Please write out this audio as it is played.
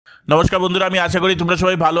নমস্কার বন্ধুরা, আমি আশা করি তোমরা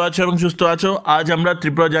সবাই ভালো আছো এবং সুস্থ আছো। আজ আমরা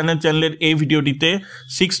ত্রিপুরা জার্নাল চ্যানেলের এই ভিডিওটিতে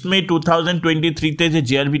 6 মে 2023-তে যে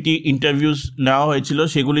JRBT ইন্টারভিউস নেওয়া হয়েছিল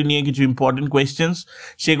সেগুলি নিয়ে কিছু ইম্পর্টেন্ট কোয়েশ্চেন্স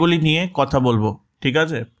সেগুলি নিয়ে কথা বলবো। ঠিক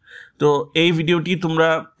আছে, তো এই ভিডিওটি তোমরা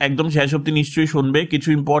একদম শেষ অবধি নিশ্চয়ই শুনবে। কিছু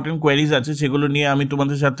ইম্পর্টেন্ট কোয়ারিজ আছে সেগুলো নিয়ে আমি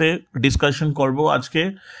তোমাদের সাথে ডিসকাশন করব আজকে।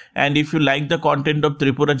 And if you like the content of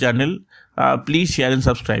Tripura channel please share and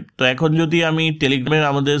subscribe. তো এখন যদি আমি টেলিগ্রামের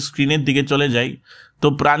আমাদের স্ক্রিনের দিকে চলে যাই, তো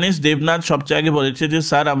প্রাণেশ দেবনাথ সবচেয়ে আগে বলেছে যে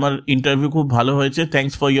স্যার আমার ইন্টারভিউ খুব ভালো হয়েছে,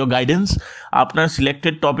 থ্যাঙ্কস ফর ইয়োর গাইডেন্স। আপনার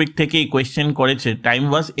সিলেক্টেড টপিক থেকেই কোয়েশ্চেন করেছে, time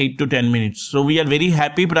was 8 to 10 minutes। So we are very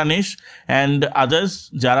happy Pranesh and others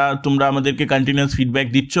যারা তোমরা আমাদেরকে কন্টিনিউয়াস ফিডব্যাক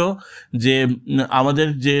দিচ্ছ যে আমাদের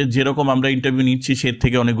যেরকম আমরা ইন্টারভিউ নিচ্ছি সে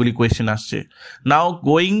থেকে অনেকগুলি কোয়েশ্চেন আসছে। Now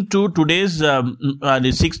going to today's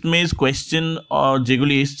 6th May question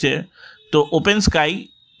যেগুলি এসছে, তো ওপেন স্কাই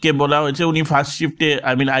কে বলা হয়েছে, উনি ফার্স্ট শিফটে,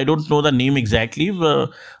 I don't know the name exactly,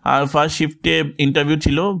 R first শিফটে ইন্টারভিউ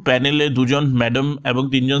ছিল। প্যানেলে 2জন ম্যাডাম এবং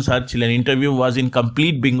 3জন স্যার ছিলেন। Interview was in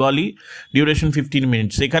complete Bengali, duration 15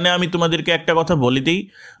 minutes। এখানে আমি তোমাদেরকে একটা কথা বলে দিই,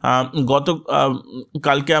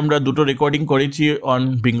 কালকে আমরা দুটো রেকর্ডিং করেছি অন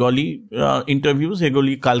বেঙ্গলি ইন্টারভিউ,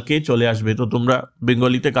 সেগুলি কালকে চলে আসবে। তো তোমরা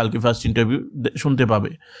বেঙ্গলিতে কালকে ফার্স্ট ইন্টারভিউ শুনতে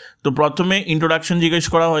পাবে। তো প্রথমে ইন্ট্রোডাকশন জিজ্ঞেস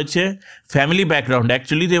করা হয়েছে, family background.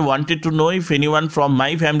 Actually they wanted to know if anyone from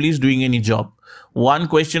my family is doing any job. One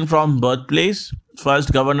question from birthplace,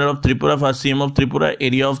 first governor of Tripura, first CM of Tripura,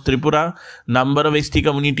 area of Tripura, number of ST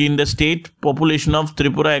community in the state, population of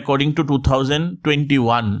Tripura according to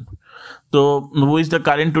 2021. So who is the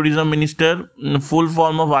current tourism minister, full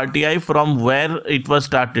form of RTI, from where it was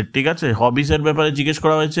started. ঠিক আছে, হবিসের ব্যাপারে জিজ্ঞেস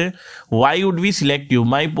করা হয়েছে, why would we select you,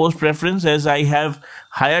 my post preference as I have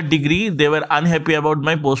higher degree, they were unhappy about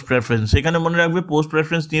my post preference। এখানে মনে রাখবে post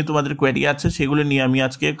preference নিয়ে তোমাদের কোয়েরি আছে, সেগুলো নিয়ে আমি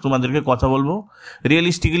আজকে তোমাদেরকে কথা বলবো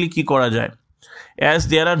রিয়েলিস্টিক্যালি কি করা যায়। As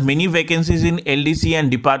there are many vacancies in LDC and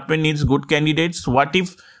department needs good candidates, what if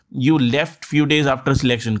you left few days after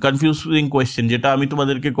selection? Confusing question যেটা আমি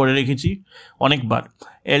তোমাদেরকে করে রেখেছি অনেকবার।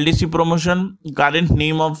 LDC promotion, current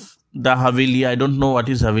name of the Haveli, I don't know what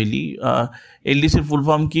is Haveli, LDC full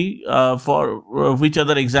form কি, for which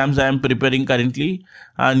other exams I am preparing currently,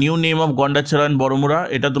 new name of Gondachara and Boromura,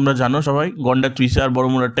 এটা তোমরা জানো সবাই, গন্ডা তুইসা আর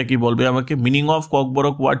বড়মুরাটা কি বলবে আমাকে, meaning of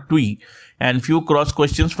Kokborok word টুই, and few cross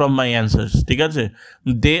questions from my answers। ঠিক আছে,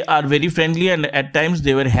 they are very friendly and at times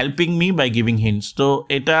they were helping me by giving hints। তো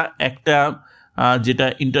এটা একটা যেটা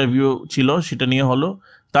ইন্টারভিউ ছিল সেটা নিয়ে হলো।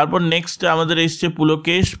 তারপর নেক্সট আমাদের এসছে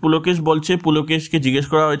পুলকেশ বলছে, পুলকেশকে জিজ্ঞেস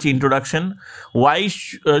করা হয়েছে introduction, why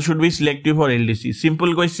should be select you for LDC। Simple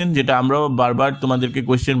question, যেটা আমরাও বারবার তোমাদেরকে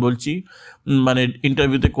কোয়েশ্চেন বলছি, মানে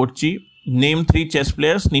ইন্টারভিউতে করছি। নেম 3 চেস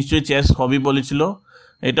প্লেয়ার্স, নিশ্চয়ই চেস হবি বলেছিল।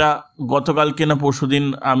 এটা গতকালকে না পরশুদিন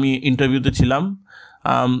আমি ইন্টারভিউতে ছিলাম।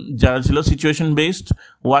 যারা ছিল situation based,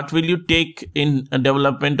 what will you take in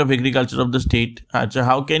development of agriculture of the state. আচ্ছা,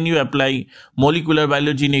 how can you apply molecular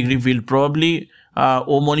biology in agri field. Probably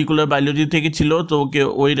O molecular biology থেকে ছিল, তো ওকে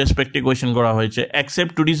ওই রেসপেক্টে কোয়েশ্চেন করা হয়েছে।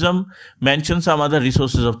 Accept tourism, mention some other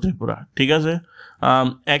resources of Tripura. ঠিক আছে,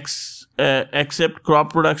 accept crop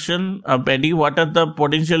production, paddy, what are the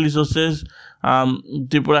potential resources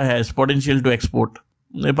Tripura has potential to export।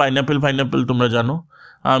 pineapple তোমরা জানো।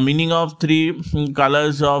 meaning of 3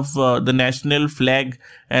 colors of the national flag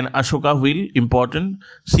and Ashoka wheel, important।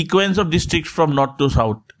 sequence of districts from north to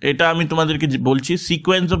south, এটা আমি তোমাদেরকে বলছি,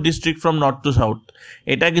 sequence of district from north two south,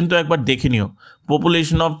 এটা কিন্তু একবার দেখে নিও।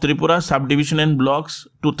 Population of Tripura, subdivision and blocks,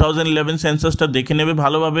 2011 সেন্সাসটা দেখে নেবে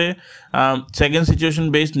ভালোভাবে। Second situation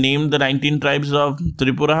based, name the 19 tribes of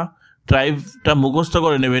Tripura, ট্রাইবটা মুখস্থ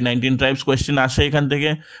করে নেবে, 19 ট্রাইবস কোয়েশ্চেন আসে এখান থেকে।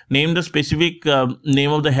 Name the specific name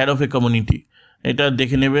of the head of a community, এটা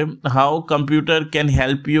দেখে নেবে। How computer can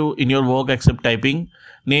help you in your work accept typing.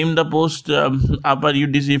 Name the post upper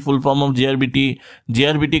UDC, full form of JRBT,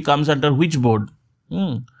 JRBT comes under which board.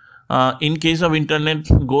 In case of internet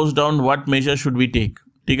goes down, what measure should we take.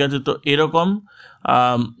 ঠিক আছে, তো এরকম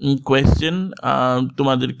question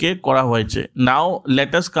তোমাদেরকে করা হয়েছে। নাও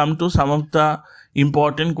let us come to some of the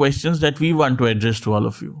important questions that we want to address to all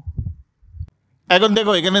of you. এখন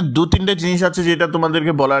দেখো, এখানে 2-3টে জিনিস আছে যেটা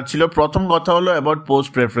তোমাদেরকে বলার ছিল। প্রথম কথা হলো অ্যাবাউট পোস্ট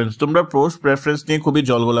প্রেফারেন্স। তোমরা পোস্ট প্রেফারেন্স নিয়ে খুবই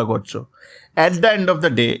জলগোলা করছো। At the end of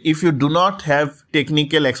the day, if you do not have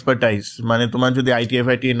technical expertise, মানে তোমার যদি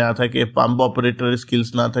ITFIT না থাকে, পাম্প অপারেটরের স্কিলস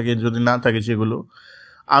না থাকে, যদি না থাকে সেগুলো,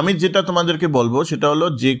 আমি যেটা তোমাদেরকে বলবো সেটা হলো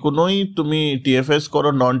যে কোনোই তুমি TFS করো,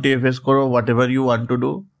 নন TFS করো, what ever you want to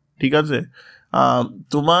do, ঠিক আছে,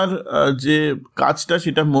 তোমার যে কাজটা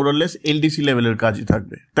সেটা মোরলেস LDC লেভেলের কাজই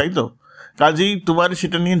থাকবে, তাই তো। কাজেই তোমার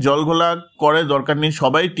সেটা নিয়ে জলঘোলা করার দরকার নেই।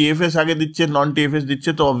 সবাই টিএফএস আগে দিচ্ছে, নন টিএফএস দিচ্ছে,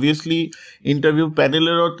 তো অবভিয়াসলি ইন্টারভিউ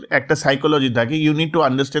প্যানেলেরও একটা সাইকোলজি থাকে। You need to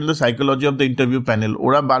understand the psychology of the interview panel.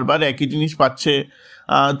 ওরা বারবার একই জিনিস পাচ্ছে,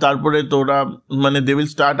 তারপরে তো ওরা মানে they will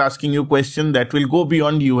start asking you question that will go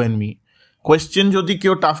beyond you and me. Question যদি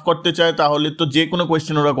কেউ টাফ করতে চায় তাহলে তো যে কোনো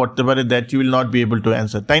কোয়েশ্চেন ওরা করতে পারে, that you will not be able to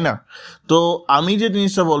answer, তাই না? তো আমি যে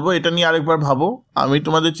জিনিসটা বলবো এটা নিয়ে আরেকবার ভাবো। আমি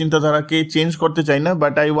তোমাদের চিন্তাধারাকে চেঞ্জ করতে চাই না,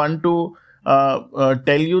 but I want to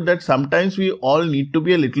tell you that sometimes we all need to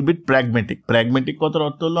B a little bit pragmatic. Pragmatic কথার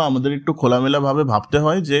অর্থ হলো আমাদের একটু খোলামেলাভাবে ভাবতে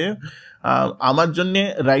হয় যে আমার জন্যে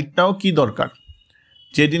রাইট নাও কী দরকার।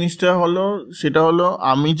 যে জিনিসটা হলো সেটা হলো,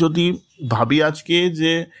 আমি যদি ভাবি আজকে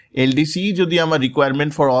যে এলডিসি যদি আমার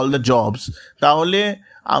requirement for all the jobs, তাহলে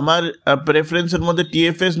আমার প্রেফারেন্সের মধ্যে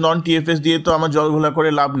টিএফএস নন টিএফএস দিয়ে তো আমার জলঘোলা করে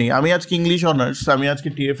লাভ নেই। আমি আজকে ইংলিশ অনার্স, আমি আজকে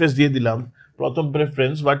টিএফএস দিয়ে দিলাম প্রথম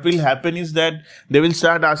preference, what will happen is that they will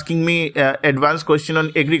start asking me advanced question on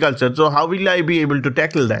agriculture, so how will I be able to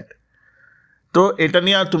tackle that? তো এটা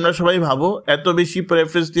নিয়ে আর তোমরা সবাই ভাবো, এত বেশি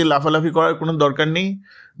প্রেফারেন্স দিয়ে লাফালাফি করার কোনো দরকার নেই।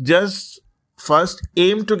 Just first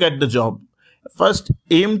M to get the job, first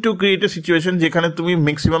M to create a situation যেখানে তুমি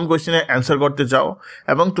ম্যাক্সিমাম কোয়েশ্চেনে অ্যান্সার করতে চাও,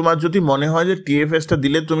 এবং তোমার যদি মনে হয় যে টিএফএসটা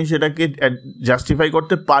দিলে তুমি সেটাকে জাস্টিফাই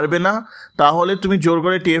করতে পারবে না, তাহলে তুমি জোর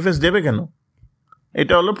করে টিএফএস দেবে কেন?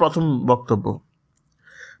 এটা হলো প্রথম বক্তব্য।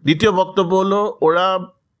 দ্বিতীয় বক্তব্য হলো, ওরা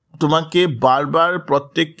তোমাকে বারবার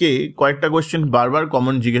প্রত্যেককে কয়েকটা কোয়েশ্চেন বারবার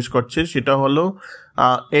কমন জিজ্ঞেস করছে, সেটা হলো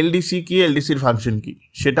এলডিসি কি, এলডিসির ফাংশন কি।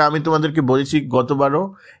 সেটা আমি তোমাদেরকে বলেছি গতবারও,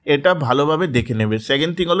 এটা ভালোভাবে দেখে নেবে।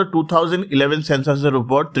 সেকেন্ড থিং হলো 2011 সেন্সাসের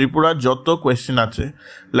উপর ত্রিপুরার যত কোয়েশ্চেন আছে,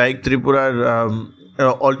 লাইক ত্রিপুরার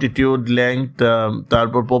অল্টিটিউড, লেংথ,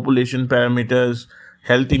 তারপর পপুলেশন প্যারামিটার্স,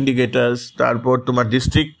 হেলথ ইন্ডিকেটার্স, তারপর তোমার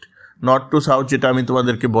ডিস্ট্রিক্ট নর্থ টু সাউথ, যেটা আমি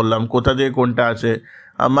তোমাদেরকে বললাম কোথা থেকে কোনটা আছে।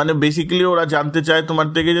 মানে বেসিক্যালি ওরা জানতে চায় তোমার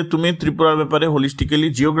থেকে যে তুমি ত্রিপুরার ব্যাপারে হোলিস্টিক্যালি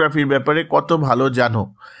জিওগ্রাফির ব্যাপারে কত ভালো জানো।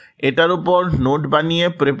 এটার উপর নোট বানিয়ে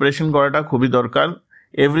প্রিপারেশন করাটা খুবই দরকার।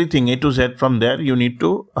 Everything A to Z from there you need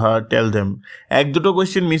to tell them. এক দুটো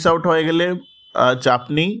কোয়েশ্চেন মিস আউট হয়ে গেলে চাপ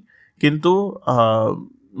নেই, কিন্তু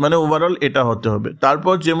মানে ওভারঅল এটা হতে হবে।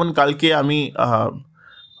 তারপর যেমন কালকে আমি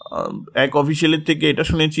এক অফিসিয়ালের থেকে এটা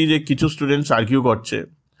শুনেছি যে কিছু স্টুডেন্টস আর্গিউ করছে।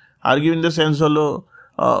 আর্গিউ ইন দ্য সেন্স হলো,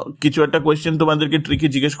 কিছু একটা কোয়েশ্চেন তোমাদেরকে ট্রিকি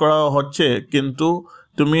জিজ্ঞেস করা হচ্ছে, কিন্তু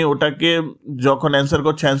তুমি ওটাকে যখন অ্যান্সার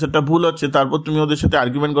করছো অ্যান্সারটা ভুল হচ্ছে, তারপর তুমি ওদের সাথে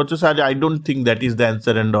আর্গুমেন্ট করছো, sir I don't think that is the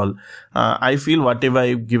answer and all, I feel what ever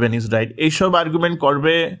I given is right. এইসব আর্গুমেন্ট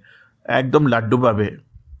করবে, একদম লাড্ডু পাবে,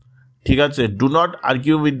 ঠিক আছে? Do not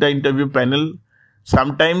argue with the interview panel.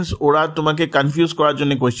 Sometimes ওরা তোমাকে কনফিউজ করার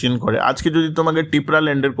জন্য কোয়েশ্চেন করে। আজকে যদি তোমাকে টিপরা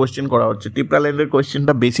ল্যান্ডের কোয়েশ্চেন করা হচ্ছে, টিপরা ল্যান্ডের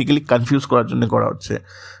কোয়েশ্চেনটা বেসিক্যালি কনফিউজ করার জন্য করা হচ্ছে,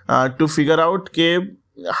 to figure out K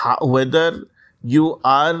whether you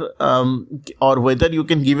are or whether you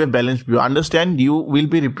can give a balanced view. Understand, you will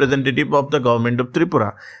be representative of the government of Tripura,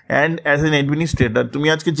 and as an administrator তুমি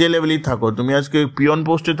আজকে যে লেভেলেই থাকো, তুমি আজকে পিয়ন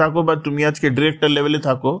পোস্টে থাকো বা তুমি আজকে ডিরেক্টর লেভেলে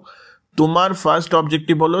থাকো, তোমার ফার্স্ট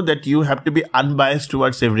অবজেক্টিভ হলো that you have to B unbiased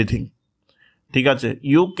towards everything, ঠিক আছে?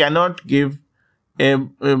 ইউ ক্যানট গিভ এ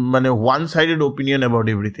মানে one sided opinion about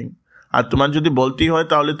everything. আর তোমার যদি বলতেই হয়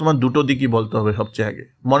তাহলে তোমার দুটো দিকই বলতে হবে সবচেয়ে আগে,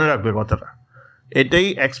 মনে রাখবে কথাটা। এটাই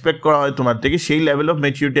এক্সপেক্ট করা হয় তোমার থেকে, সেই লেভেল অফ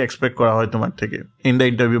ম্যাচিউরিটি এক্সপেক্ট করা হয় তোমার থেকে ইন দ্য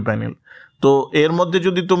ইন্টারভিউ প্যানেল। তো এর মধ্যে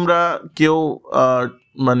যদি তোমরা কেউ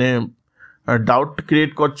মানে ডাউট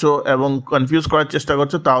ক্রিয়েট করছো এবং কনফিউজ করার চেষ্টা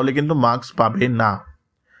করছো, তাহলে কিন্তু মার্কস পাবে না।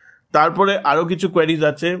 তারপরে আরও কিছু কোয়ারিজ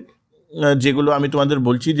আছে যেগুলো আমি তোমাদের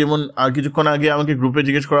বলছি। যেমন কিছুক্ষণ আগে আমাকে গ্রুপে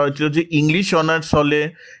জিজ্ঞেস করা হয়েছিল যে ইংলিশ অনার্স হলে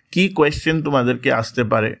কি কোয়েশ্চেন তোমাদেরকে আসতে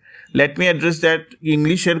পারে। লেট মি অ্যাড্রেস দ্যাট,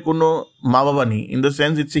 ইংলিশের কোনো মা বাবা নেই, in the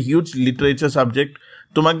sense it's a huge literature subject.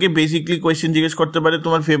 তোমাকে বেসিকলি কোয়েশ্চেন জিজ্ঞেস করতে পারে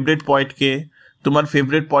তোমার ফেভারিট পোয়েট কে, তোমার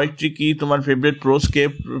ফেভারিট পোয়েট্রি কি, তোমার ফেভারিট প্রোজ কে,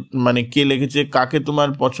 মানে কে লিখেছে, কাকে তোমার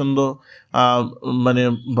পছন্দ, মানে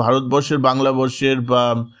ভারতবর্ষের, বাংলাবর্ষের বা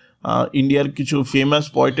ইন্ডিয়ার কিছু ফেমাস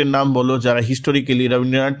পোয়েটের নাম বলো যারা হিস্টোরিক্যালি,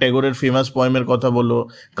 রবীন্দ্রনাথ ট্যাগোরের ফেমাস পোয়েমের কথা বলো,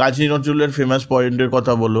 কাজী নজরুলের ফেমাস পোয়েমের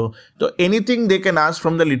কথা বলো। তো anything they can ask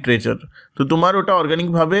from the literature. তো তোমার ওটা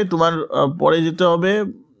অর্গানিকভাবে তোমার পড়ে যেতে হবে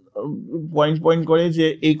পয়েন্ট পয়েন্ট করে যে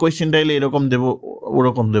এই কোয়েশ্চেনটা এলে এরকম দেবো,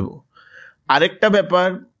 ওরকম দেবো। আরেকটা ব্যাপার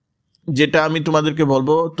যেটা আমি তোমাদেরকে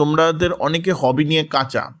বলবো, তোমাদের অনেকে হবি নিয়ে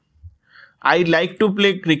কাঁচা। I like to play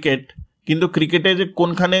cricket, কিন্তু ক্রিকেটে যে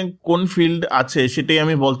কোনখানে কোন ফিল্ড আছে সেটাই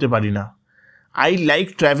আমি বলতে পারি না। আই লাইক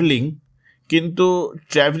ট্রাভেলিং, কিন্তু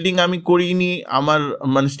ট্রাভেলিং আমি করিনি আমার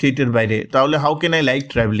মানে স্টেটের বাইরে, তাহলে how can I like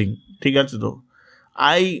travelling, ঠিক আছে? তো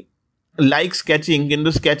আই লাইক স্কেচিং, কিন্তু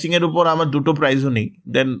স্কেচিং এর উপর আমার দুটো প্রাইজও নেই,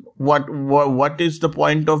 দেন what is the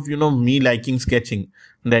point of me liking sketching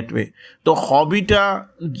that way? তো হবিটা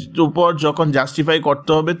উপর যখন জাস্টিফাই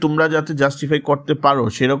করতে হবে, তোমরা যাতে জাস্টিফাই করতে পারো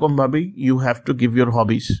সেরকমভাবেই you have to give your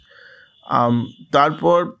হবিস।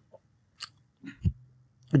 তারপর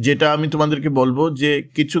যেটা আমি তোমাদেরকে বলবো যে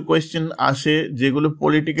কিছু কোয়েশ্চেন আসে যেগুলো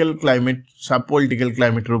পলিটিক্যাল ক্লাইমেট, সাব পলিটিক্যাল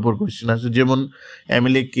ক্লাইমেটের উপর কোয়েশ্চেন আসে, যেমন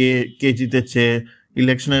এমএলএ কে জিতেছে,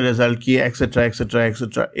 ইলেকশনের রেজাল্ট কি, এক্সেট্রা এক্সেট্রা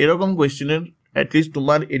এক্সেট্রা। এরকম কোয়েশ্চেনের অ্যাটলিস্ট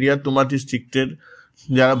তোমার এরিয়া, তোমার ডিস্ট্রিক্টের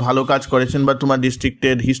যারা ভালো কাজ করেছেন বা তোমার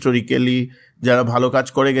ডিস্ট্রিক্টের হিস্টোরিক্যালি যারা ভালো কাজ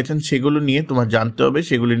করে গেছেন সেগুলো নিয়ে তোমার জানতে হবে,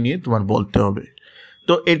 সেগুলো নিয়ে তোমার বলতে হবে।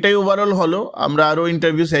 তো এটাই ওভারঅল হলো। আমরা আরও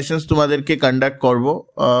ইন্টারভিউ সেশনস তোমাদেরকে কন্ডাক্ট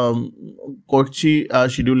করছি,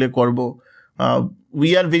 শিডিউলে করব। We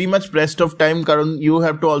are very much pressed of time, কারণ you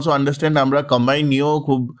have to also understand আমরা কম্বাইন নিয়েও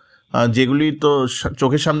খুব যেগুলি তো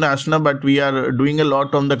চোখের সামনে আসে না, but we are doing a lot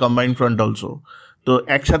on the combine front also. তো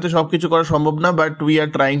একসাথে সব কিছু করা সম্ভব না, but we are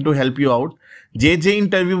trying to help you out. যে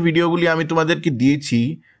ইন্টারভিউ ভিডিওগুলি আমি তোমাদেরকে দিয়েছি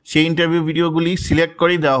সেই ইন্টারভিউ ভিডিওগুলি সিলেক্ট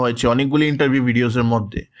করেই দেওয়া হয়েছে অনেকগুলি ইন্টারভিউ ভিডিওসের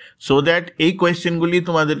মধ্যে, সো দ্যাট এই কোয়েশ্চেনগুলি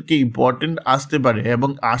তোমাদেরকে ইম্পর্টেন্ট আসতে পারে এবং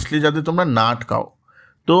আসলে যাতে তোমরা না আটকাও।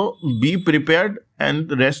 তো be prepared and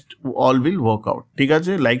rest all will work out. ঠিক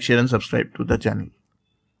আছে, like, share and subscribe to the channel.